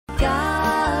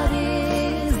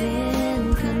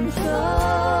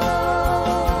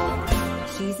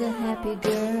happy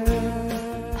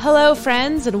girl. Hello,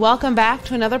 friends, and welcome back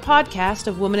to another podcast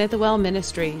of Women at the Well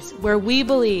Ministries, where we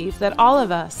believe that all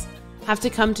of us have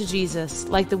to come to Jesus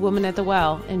like the woman at the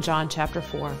well in John chapter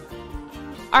 4.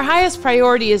 Our highest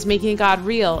priority is making God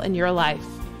real in your life.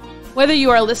 Whether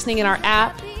you are listening in our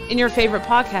app, in your favorite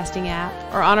podcasting app,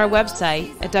 or on our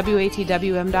website at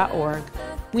watwm.org,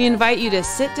 we invite you to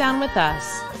sit down with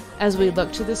us as we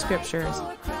look to the scriptures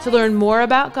to learn more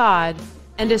about God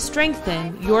and to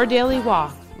strengthen your daily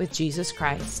walk with Jesus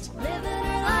Christ. Living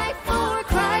her life for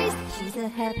Christ. She's a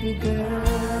happy girl.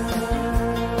 She's a happy girl.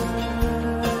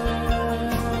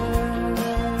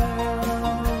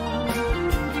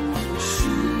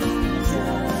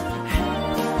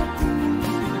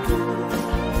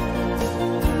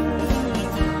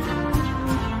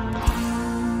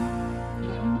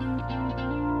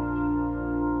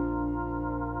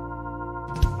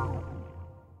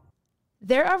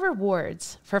 There are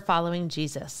rewards for following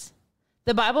Jesus.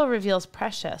 The Bible reveals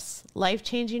precious,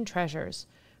 life-changing treasures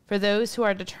for those who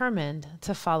are determined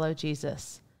to follow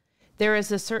Jesus. There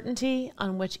is a certainty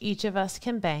on which each of us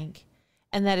can bank,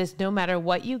 and that is no matter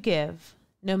what you give,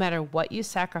 no matter what you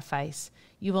sacrifice,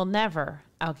 you will never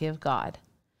outgive God.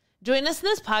 Join us in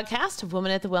this podcast of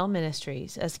Women at the Well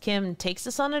Ministries as Kim takes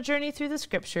us on a journey through the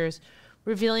scriptures,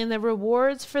 revealing the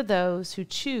rewards for those who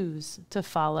choose to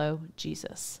follow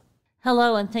Jesus.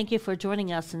 Hello, and thank you for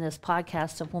joining us in this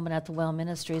podcast of Women at the Well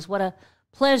Ministries. What a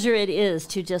pleasure it is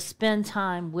to just spend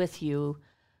time with you,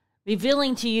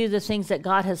 revealing to you the things that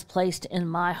God has placed in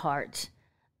my heart.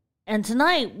 And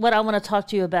tonight, what I want to talk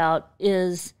to you about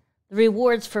is the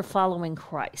rewards for following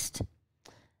Christ.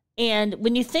 And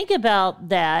when you think about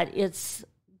that, it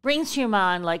brings to your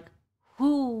mind, like,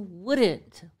 who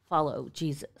wouldn't follow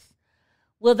Jesus?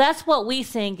 Well, that's what we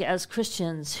think as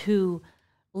Christians who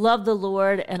love the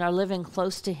Lord and are living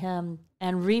close to Him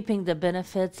and reaping the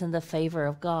benefits and the favor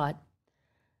of God.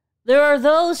 There are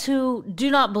those who do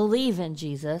not believe in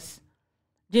Jesus,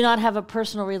 do not have a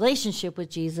personal relationship with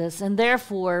Jesus, and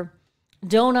therefore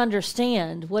don't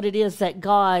understand what it is that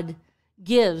God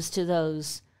gives to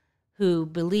those who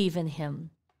believe in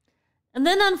Him. And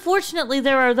then, unfortunately,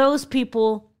 there are those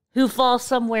people who fall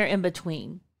somewhere in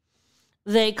between.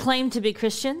 They claim to be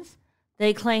Christians.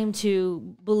 They claim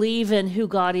to believe in who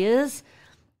God is.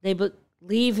 They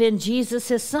believe in Jesus,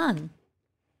 His Son.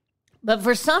 But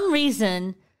for some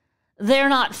reason, they're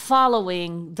not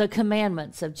following the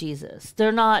commandments of Jesus.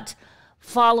 They're not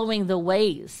following the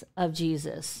ways of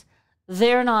Jesus.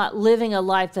 They're not living a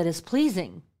life that is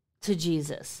pleasing to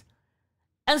Jesus.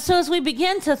 And so as we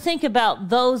begin to think about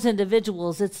those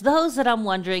individuals, it's those that I'm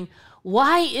wondering,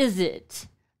 why is it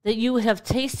that you have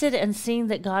tasted and seen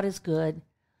that God is good,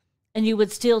 and you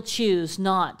would still choose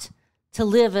not to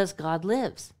live as God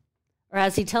lives, or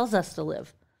as He tells us to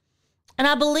live? And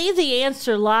I believe the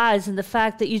answer lies in the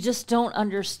fact that you just don't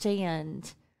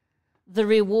understand the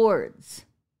rewards.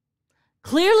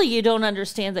 Clearly, you don't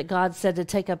understand that God said to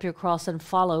take up your cross and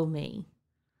follow me.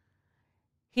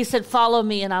 He said, follow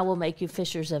me and I will make you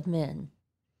fishers of men.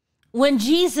 When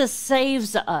Jesus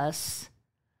saves us,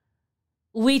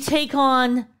 we take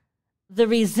on the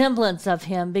resemblance of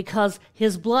Him because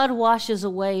His blood washes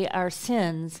away our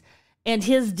sins and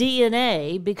His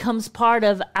DNA becomes part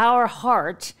of our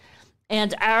heart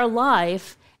and our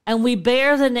life, and we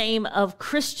bear the name of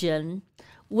Christian,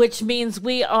 which means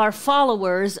we are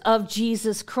followers of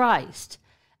Jesus Christ.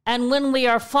 And when we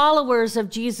are followers of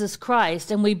Jesus Christ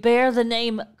and we bear the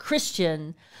name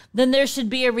Christian, then there should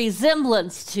be a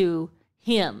resemblance to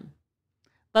Him.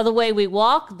 By the way we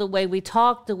walk, the way we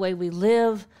talk, the way we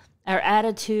live, our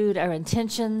attitude, our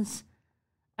intentions,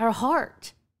 our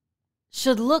heart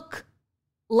should look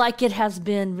like it has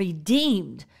been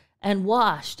redeemed and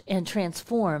washed and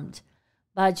transformed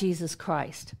by Jesus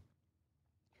Christ.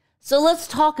 So let's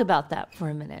talk about that for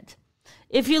a minute.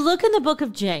 If you look in the book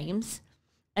of James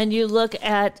and you look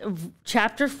at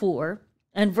chapter 4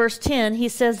 and verse 10, he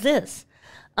says this,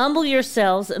 humble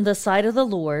yourselves in the sight of the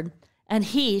Lord, and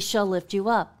He shall lift you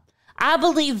up. I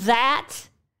believe that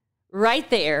right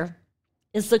there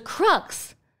is the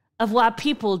crux of why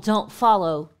people don't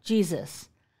follow Jesus.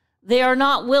 They are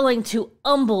not willing to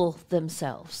humble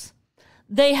themselves.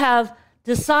 They have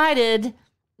decided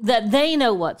that they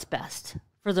know what's best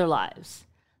for their lives.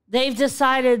 They've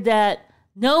decided that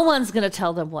no one's going to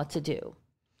tell them what to do.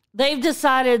 They've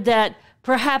decided that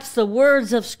perhaps the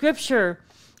words of Scripture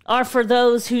are for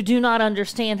those who do not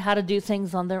understand how to do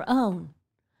things on their own.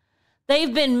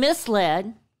 They've been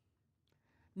misled,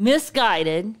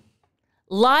 misguided,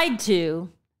 lied to,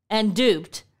 and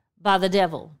duped by the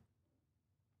devil.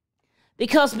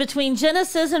 Because between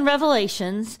Genesis and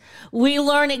Revelations, we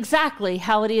learn exactly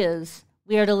how it is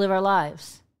we are to live our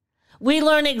lives. We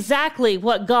learn exactly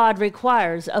what God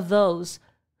requires of those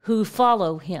who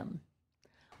follow him.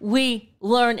 We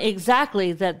learn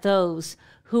exactly that those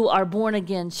who are born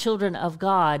again children of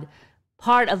God,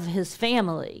 part of his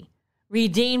family,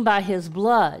 redeemed by his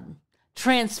blood,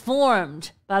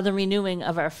 transformed by the renewing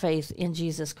of our faith in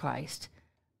Jesus Christ,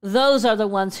 those are the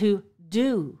ones who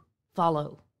do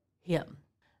follow him.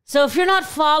 So if you're not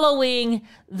following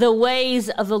the ways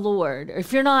of the Lord, or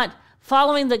if you're not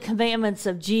following the commandments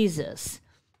of Jesus,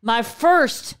 my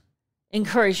first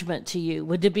encouragement to you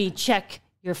would to be check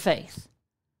your faith.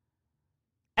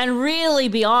 And really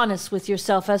be honest with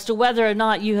yourself as to whether or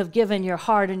not you have given your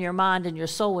heart and your mind and your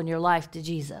soul and your life to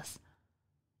Jesus.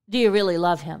 Do you really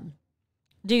love him?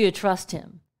 Do you trust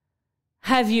him?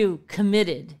 Have you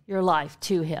committed your life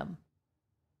to him?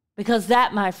 Because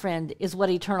that, my friend, is what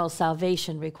eternal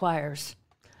salvation requires.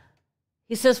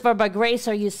 He says, for by grace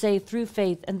are you saved through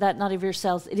faith, and that not of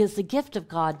yourselves. It is the gift of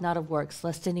God, not of works,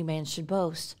 lest any man should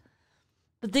boast.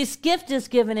 But this gift is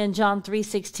given in John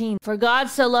 3:16. For God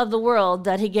so loved the world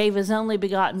that he gave his only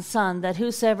begotten Son, that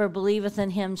whosoever believeth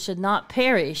in him should not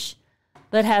perish,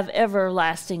 but have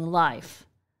everlasting life.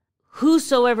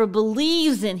 Whosoever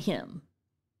believes in him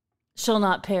shall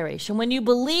not perish. And when you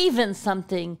believe in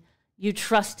something, you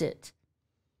trust it,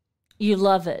 you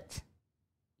love it,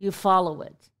 you follow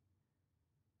it.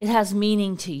 It has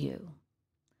meaning to you.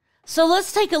 So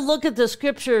let's take a look at the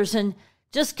scriptures and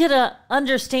just get an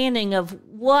understanding of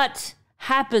what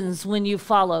happens when you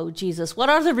follow Jesus. What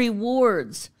are the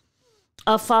rewards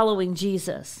of following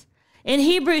Jesus? In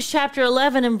Hebrews chapter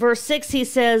 11 and verse 6, he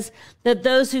says that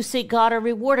those who seek God are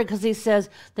rewarded, because he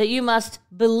says that you must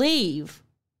believe,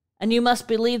 and you must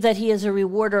believe that he is a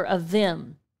rewarder of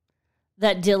them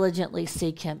that diligently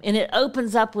seek him. And it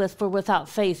opens up with, for without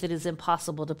faith it is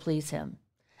impossible to please him.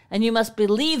 And you must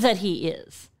believe that he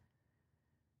is,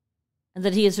 and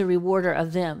that he is a rewarder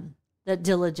of them that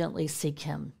diligently seek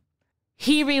him.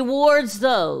 He rewards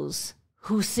those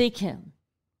who seek him.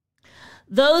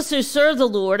 Those who serve the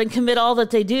Lord and commit all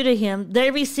that they do to him, they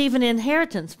receive an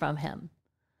inheritance from him.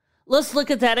 Let's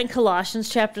look at that in Colossians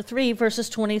chapter 3, verses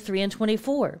 23 and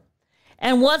 24.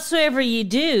 And whatsoever ye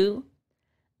do,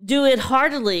 do it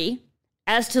heartily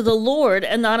as to the Lord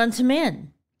and not unto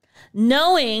men,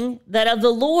 knowing that of the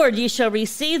Lord ye shall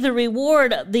receive the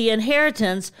reward of the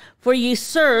inheritance, for ye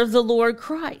serve the Lord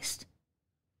Christ.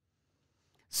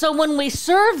 So when we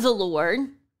serve the Lord,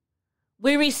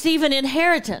 we receive an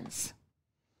inheritance.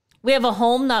 We have a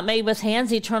home not made with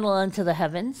hands, eternal unto the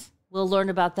heavens. We'll learn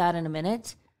about that in a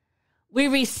minute. We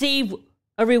receive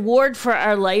a reward for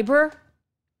our labor.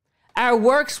 Our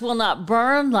works will not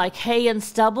burn like hay and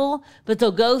stubble, but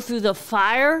they'll go through the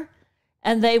fire,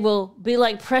 and they will be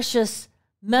like precious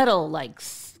metal, like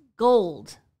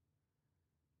gold.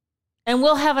 And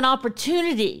we'll have an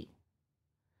opportunity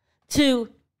to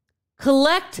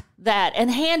collect that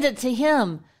and hand it to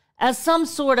him as some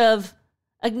sort of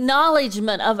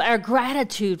acknowledgement of our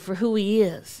gratitude for who he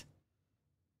is.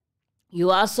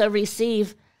 You also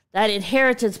receive that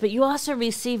inheritance, but you also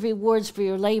receive rewards for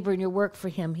your labor and your work for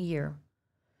him here.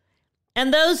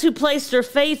 And those who place their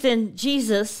faith in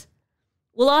Jesus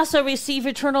will also receive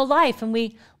eternal life. And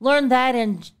we learned that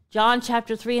in John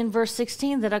chapter 3 and verse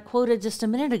 16 that I quoted just a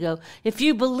minute ago. If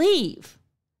you believe,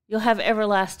 you'll have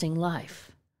everlasting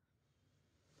life.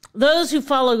 Those who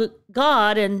follow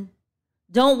God and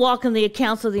don't walk in the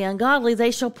accounts of the ungodly,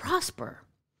 they shall prosper.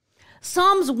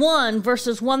 Psalms 1,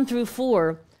 verses 1 through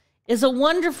 4, is a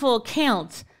wonderful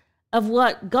account of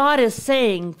what God is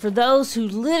saying for those who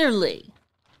literally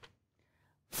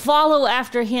follow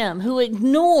after him, who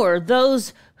ignore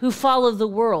those who follow the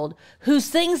world, whose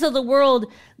things of the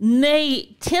world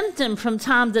may tempt them from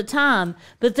time to time,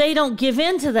 but they don't give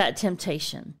in to that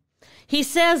temptation. He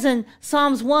says in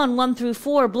Psalms 1, 1 through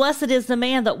 4, Blessed is the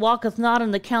man that walketh not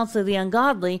in the counsel of the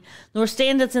ungodly, nor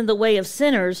standeth in the way of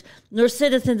sinners, nor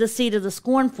sitteth in the seat of the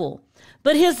scornful.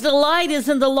 But his delight is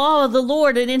in the law of the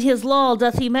Lord, and in his law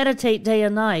doth he meditate day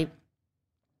and night.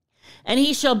 And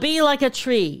he shall be like a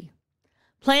tree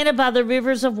planted by the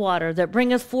rivers of water, that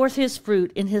bringeth forth his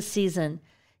fruit in his season.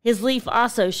 His leaf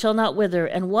also shall not wither,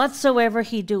 and whatsoever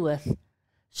he doeth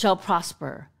shall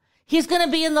prosper. He's going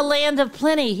to be in the land of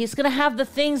plenty. He's going to have the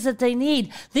things that they need.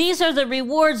 These are the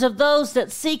rewards of those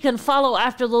that seek and follow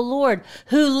after the Lord,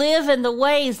 who live in the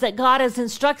ways that God has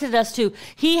instructed us to.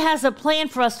 He has a plan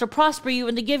for us to prosper you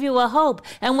and to give you a hope.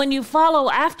 And when you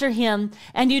follow after him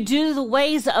and you do the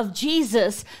ways of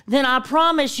Jesus, then I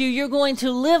promise you, you're going to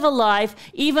live a life,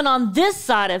 even on this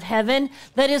side of heaven,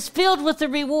 that is filled with the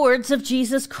rewards of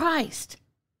Jesus Christ.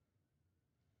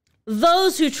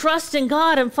 Those who trust in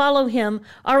God and follow him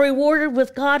are rewarded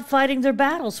with God fighting their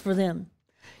battles for them.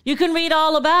 You can read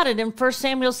all about it in 1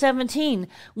 Samuel 17,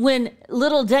 when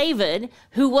little David,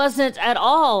 who wasn't at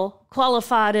all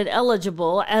qualified and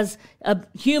eligible as a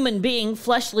human being,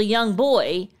 fleshly young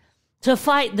boy, to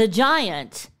fight the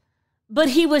giant,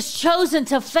 but he was chosen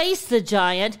to face the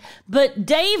giant. But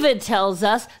David tells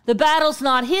us the battle's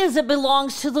not his, it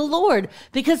belongs to the Lord,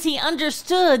 because he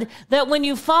understood that when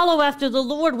you follow after the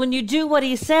Lord, when you do what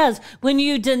he says, when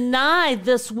you deny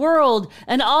this world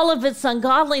and all of its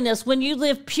ungodliness, when you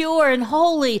live pure and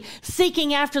holy,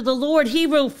 seeking after the Lord, he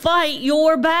will fight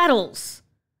your battles.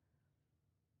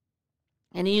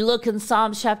 And you look in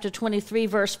Psalms chapter 23,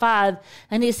 verse 5,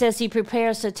 and he says he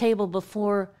prepares a table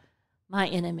before my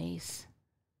enemies.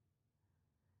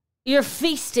 You're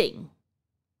feasting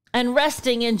and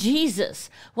resting in Jesus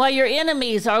while your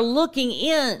enemies are looking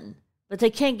in, but they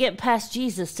can't get past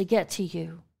Jesus to get to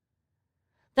you.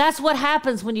 That's what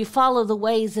happens when you follow the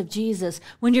ways of Jesus,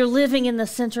 when you're living in the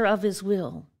center of his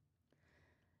will.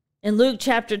 In Luke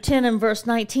chapter 10 and verse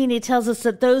 19, he tells us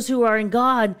that those who are in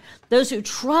God, those who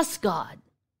trust God,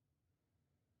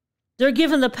 they're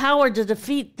given the power to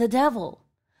defeat the devil.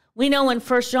 We know in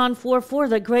 1 John 4:4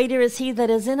 that greater is he that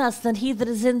is in us than he that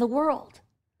is in the world.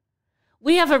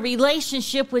 We have a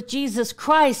relationship with Jesus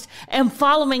Christ, and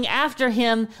following after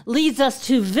him leads us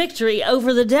to victory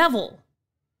over the devil.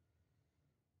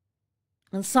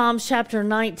 In Psalms chapter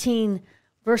 19,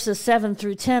 verses 7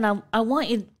 through 10, I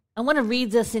want to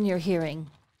read this in your hearing,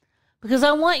 because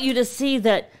I want you to see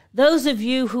that those of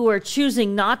you who are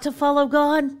choosing not to follow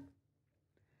God,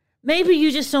 maybe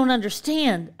you just don't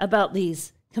understand about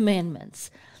these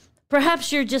commandments.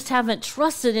 Perhaps you just haven't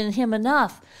trusted in him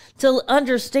enough to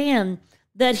understand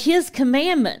that his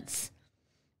commandments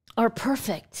are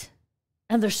perfect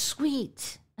and they're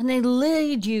sweet and they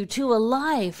lead you to a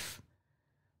life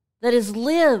that is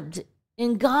lived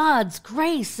in God's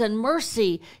grace and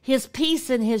mercy, his peace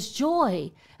and his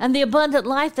joy, and the abundant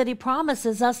life that he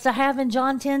promises us to have in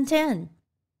John 10:10.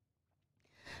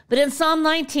 But in Psalm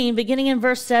 19, beginning in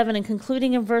verse 7 and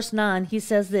concluding in verse 9, he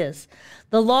says this: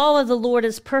 the law of the Lord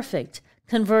is perfect,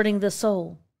 converting the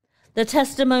soul. The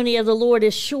testimony of the Lord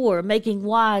is sure, making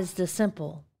wise the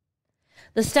simple.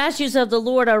 The statutes of the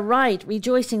Lord are right,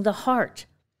 rejoicing the heart.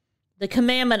 The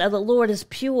commandment of the Lord is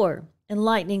pure,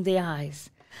 enlightening the eyes.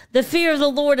 The fear of the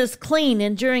Lord is clean,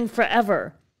 enduring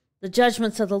forever. The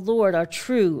judgments of the Lord are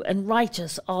true and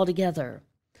righteous altogether.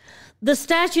 The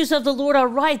statutes of the Lord are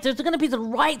right. There's going to be the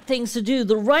right things to do,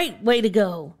 the right way to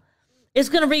go. It's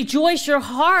going to rejoice your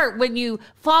heart when you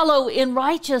follow in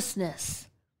righteousness.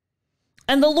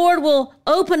 And the Lord will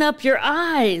open up your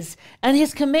eyes, and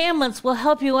his commandments will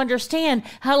help you understand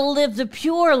how to live the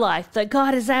pure life that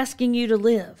God is asking you to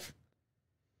live.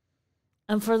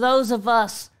 And for those of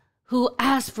us who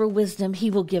ask for wisdom, he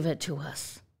will give it to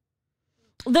us.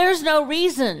 There's no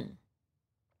reason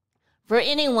for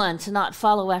anyone to not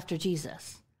follow after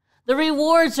Jesus. The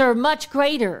rewards are much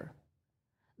greater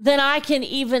than I can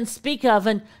even speak of,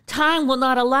 and time will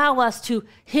not allow us to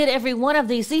hit every one of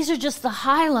these. These are just the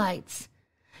highlights.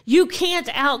 You can't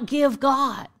outgive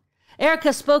God.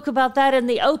 Erica spoke about that in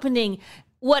the opening.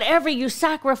 Whatever you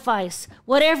sacrifice,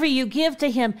 whatever you give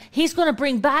to him, he's going to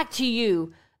bring back to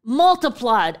you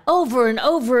multiplied over and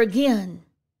over again.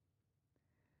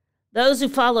 Those who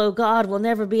follow God will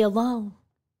never be alone,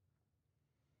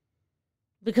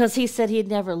 because he said he'd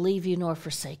never leave you nor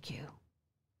forsake you.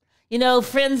 You know,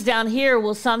 friends down here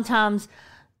will sometimes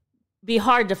be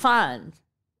hard to find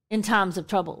in times of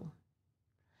trouble.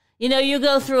 You know, you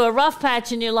go through a rough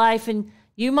patch in your life and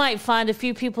you might find a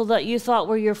few people that you thought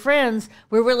were your friends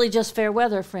were really just fair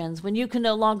weather friends. When you can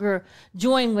no longer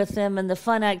join with them in the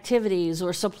fun activities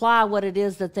or supply what it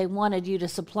is that they wanted you to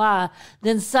supply,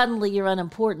 then suddenly you're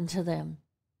unimportant to them.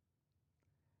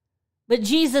 But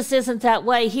Jesus isn't that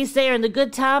way. He's there in the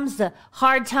good times, the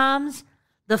hard times,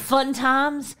 the fun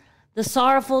times, the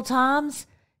sorrowful times.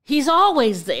 He's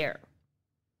always there.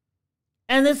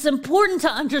 And it's important to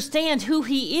understand who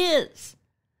he is.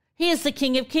 He is the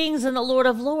King of Kings and the Lord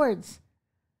of Lords.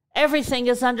 Everything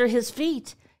is under his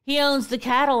feet. He owns the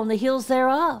cattle and the hills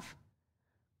thereof.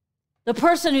 The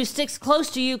person who sticks close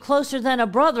to you, closer than a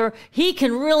brother, he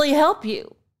can really help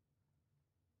you.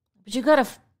 But you got to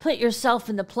put yourself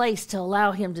in the place to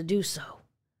allow him to do so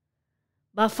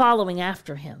by following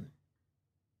after him.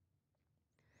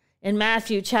 In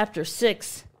Matthew chapter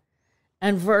 6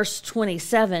 and verse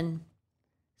 27,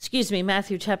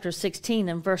 Matthew chapter 16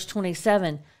 and verse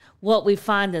 27, what we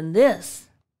find in this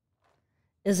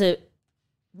is a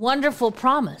wonderful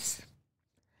promise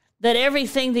that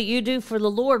everything that you do for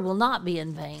the Lord will not be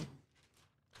in vain.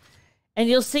 And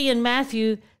you'll see in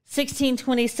Matthew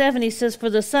 16:27, he says, "For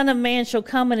the Son of Man shall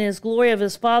come in his glory of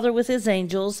his Father with his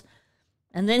angels,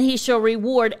 and then he shall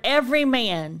reward every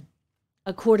man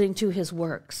according to his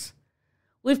works."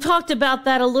 We've talked about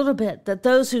that a little bit, that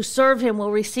those who serve him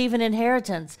will receive an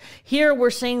inheritance. Here we're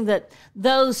seeing that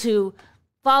those who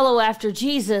follow after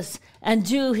Jesus and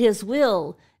do his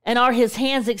will and are his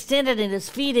hands extended and his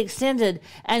feet extended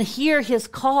and hear his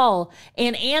call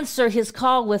and answer his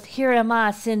call with, "Here am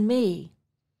I, send me,"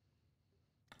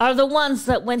 are the ones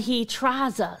that when he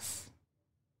tries us,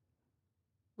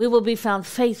 we will be found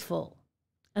faithful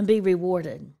and be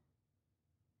rewarded.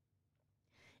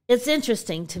 It's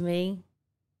interesting to me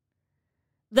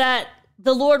that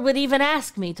the Lord would even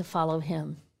ask me to follow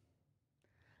him.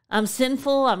 I'm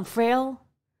sinful, I'm frail,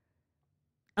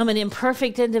 I'm an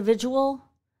imperfect individual.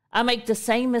 I make the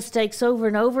same mistakes over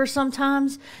and over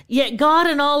sometimes, yet God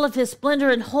in all of his splendor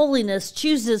and holiness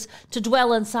chooses to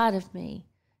dwell inside of me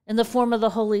in the form of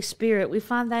the Holy Spirit. We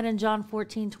find that in John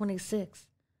 14:26.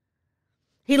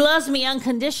 He loves me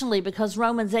unconditionally because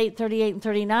Romans 8:38 and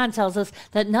 39 tells us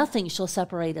that nothing shall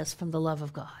separate us from the love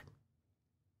of God.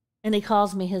 And he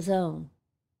calls me his own.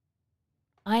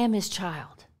 I am his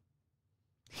child.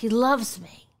 He loves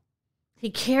me. He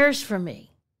cares for me.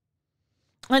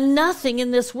 And nothing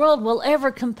in this world will ever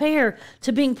compare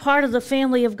to being part of the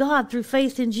family of God through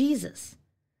faith in Jesus.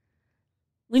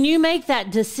 When you make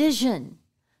that decision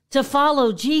to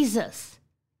follow Jesus,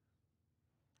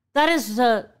 that is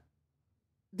the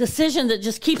decision that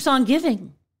just keeps on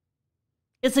giving.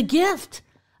 It's a gift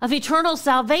of eternal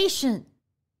salvation.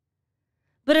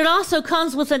 But it also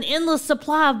comes with an endless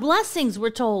supply of blessings,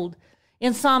 we're told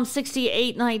in Psalm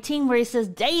 68:19, where he says,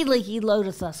 "Daily he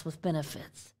loadeth us with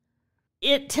benefits."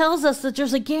 It tells us that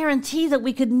there's a guarantee that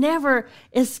we could never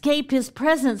escape his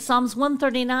presence. Psalms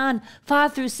 139,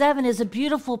 5 through 7 is a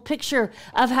beautiful picture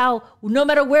of how no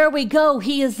matter where we go,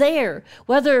 he is there.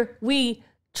 Whether we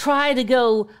try to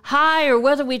go high or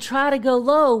whether we try to go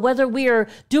low, whether we are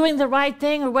doing the right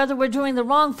thing or whether we're doing the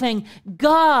wrong thing,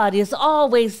 God is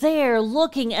always there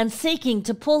looking and seeking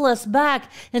to pull us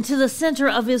back into the center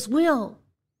of his will.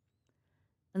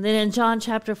 And then in John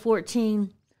chapter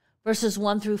 14, verses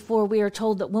 1 through 4, we are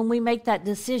told that when we make that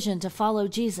decision to follow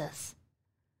Jesus,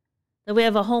 that we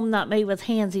have a home not made with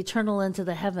hands, eternal into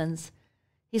the heavens.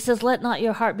 He says, "Let not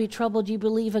your heart be troubled. You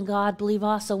believe in God, believe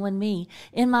also in me.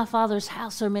 In my Father's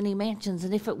house are many mansions,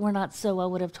 and if it were not so, I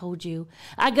would have told you.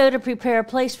 I go to prepare a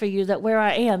place for you, that where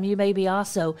I am, you may be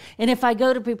also. And if I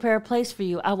go to prepare a place for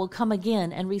you, I will come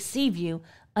again and receive you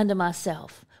unto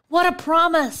myself." What a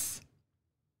promise!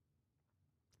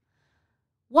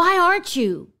 Why aren't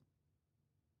you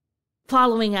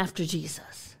following after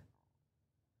Jesus?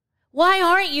 Why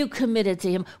aren't you committed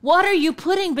to him? What are you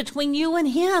putting between you and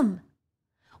him?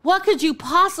 What could you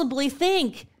possibly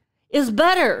think is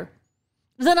better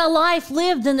than a life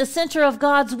lived in the center of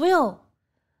God's will,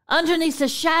 underneath the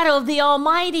shadow of the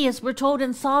Almighty, as we're told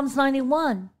in Psalms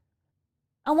 91?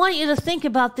 I want you to think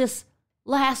about this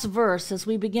last verse as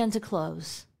we begin to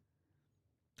close.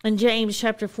 In James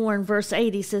chapter 4 and verse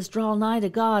 8, he says, "Draw nigh to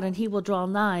God, and he will draw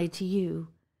nigh to you.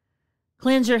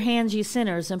 Cleanse your hands, ye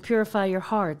sinners, and purify your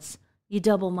hearts, ye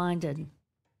double-minded."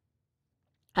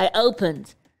 I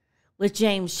opened with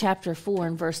James chapter 4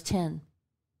 and verse 10.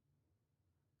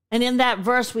 And in that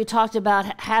verse, we talked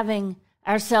about having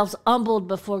ourselves humbled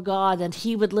before God and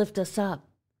he would lift us up.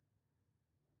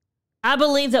 I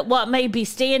believe that what may be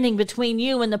standing between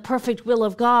you and the perfect will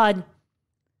of God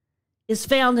is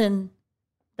found in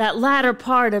that latter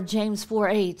part of James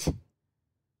 4:8,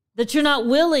 that you're not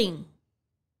willing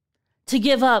to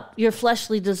give up your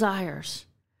fleshly desires.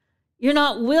 You're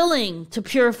not willing to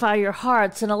purify your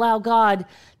hearts and allow God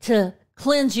to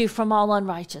cleanse you from all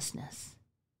unrighteousness.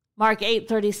 Mark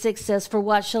 8:36 says, "For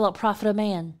what shall it profit a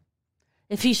man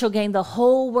if he shall gain the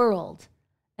whole world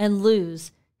and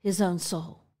lose his own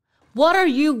soul?" What are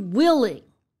you willing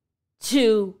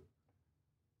to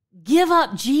give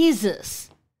up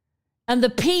Jesus and the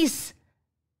peace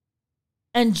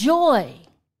and joy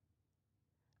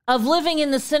of living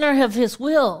in the center of his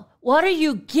will? What are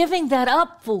you giving that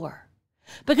up for?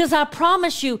 Because I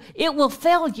promise you, it will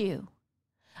fail you.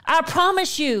 I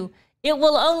promise you, it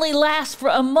will only last for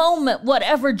a moment,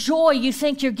 whatever joy you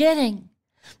think you're getting.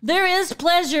 There is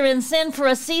pleasure in sin for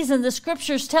a season. The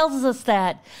scriptures tells us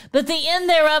that. But the end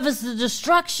thereof is the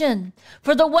destruction.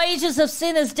 For the wages of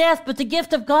sin is death, but the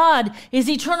gift of God is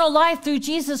eternal life through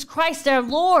Jesus Christ our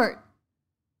Lord.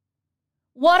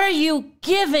 What are you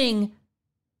giving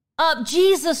up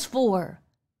Jesus for?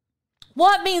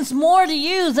 What means more to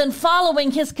you than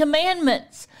following his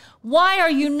commandments? Why are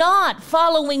you not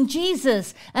following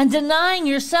Jesus and denying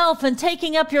yourself and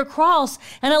taking up your cross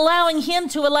and allowing him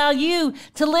to allow you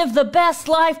to live the best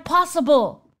life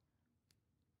possible?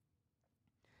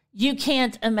 You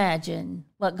can't imagine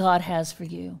what God has for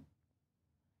you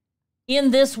in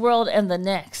this world and the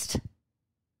next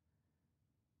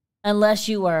unless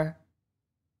you are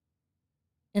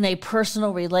in a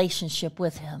personal relationship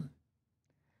with him,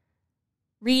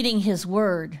 reading his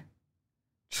word,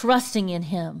 trusting in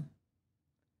him,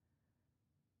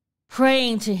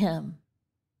 praying to him,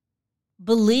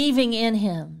 believing in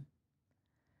him,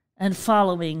 and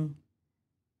following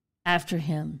after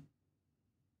him.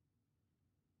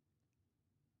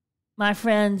 My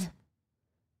friend,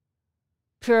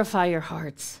 purify your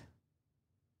hearts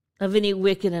of any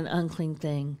wicked and unclean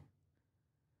thing.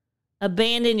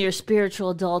 Abandon your spiritual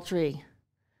adultery,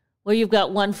 where you've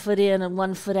got one foot in and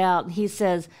one foot out. And he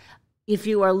says, if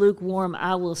you are lukewarm,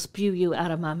 I will spew you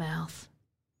out of my mouth.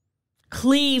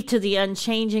 Cleave to the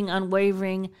unchanging,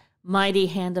 unwavering, mighty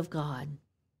hand of God.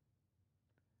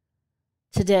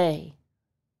 Today,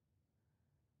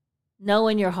 know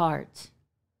in your heart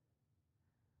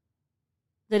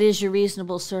that is your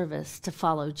reasonable service to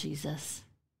follow Jesus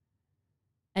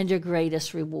and your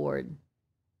greatest reward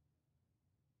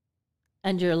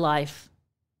and your life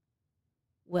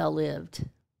well lived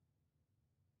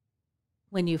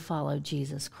when you follow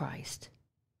Jesus Christ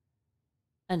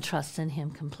and trust in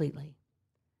him completely.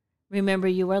 Remember,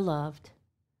 you are loved.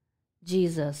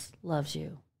 Jesus loves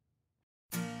you.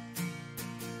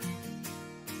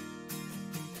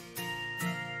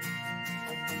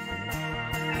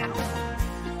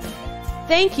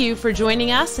 Thank you for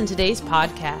joining us in today's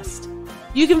podcast.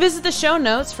 You can visit the show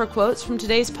notes for quotes from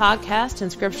today's podcast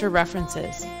and scripture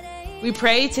references. We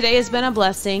pray today has been a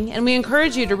blessing, and we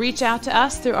encourage you to reach out to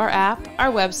us through our app,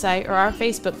 our website, or our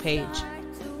Facebook page.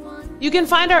 You can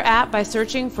find our app by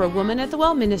searching for Woman at the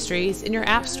Well Ministries in your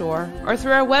app store or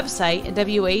through our website at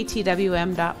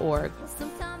watwm.org.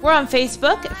 We're on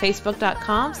Facebook at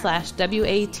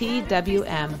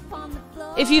facebook.com/watwm.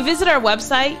 If you visit our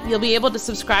website, you'll be able to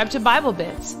subscribe to Bible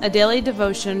Bits, a daily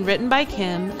devotion written by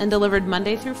Kim and delivered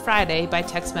Monday through Friday by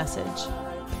text message.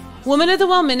 Woman at the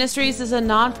Well Ministries is a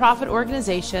nonprofit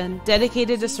organization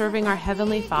dedicated to serving our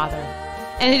Heavenly Father.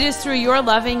 And it is through your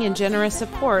loving and generous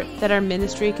support that our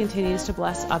ministry continues to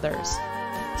bless others.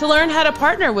 To learn how to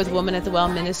partner with Woman at the Well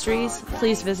Ministries,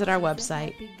 please visit our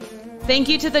website. Thank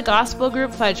you to the gospel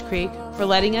group Fudge Creek for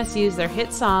letting us use their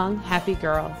hit song, Happy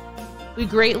Girl. We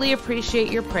greatly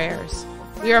appreciate your prayers.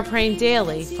 We are praying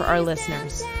daily for our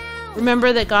listeners.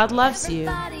 Remember that God loves you.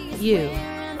 You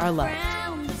are loved.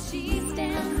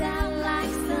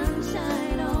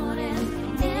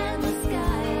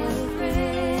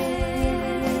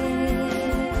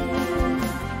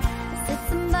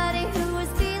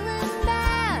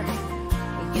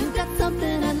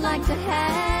 Like to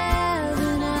have,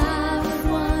 and I was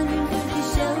wondering, could you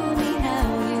show me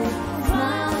how you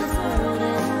smile this world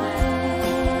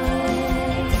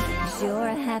away? 'Cause you're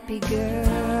a happy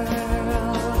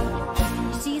girl.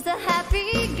 She's a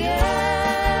happy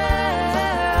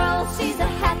girl. She's a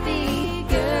happy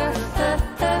girl.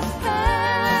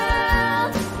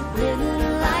 Living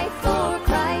a life for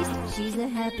Christ. She's a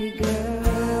happy girl.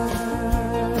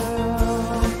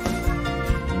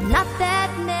 Not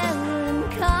that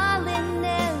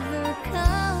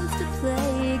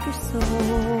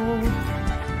soul.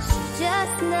 She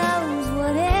just knows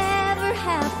whatever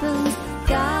happens,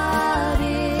 God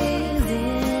is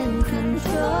in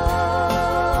control.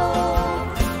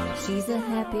 She's a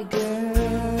happy girl.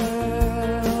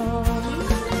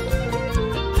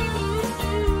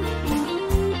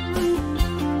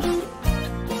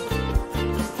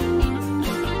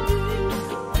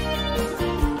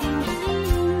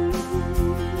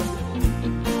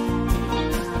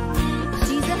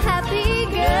 She's a happy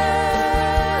girl.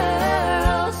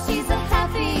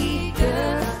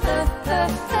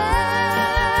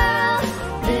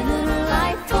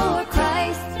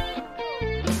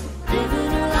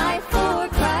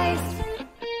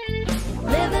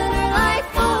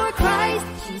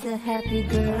 Happy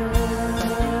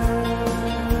girl.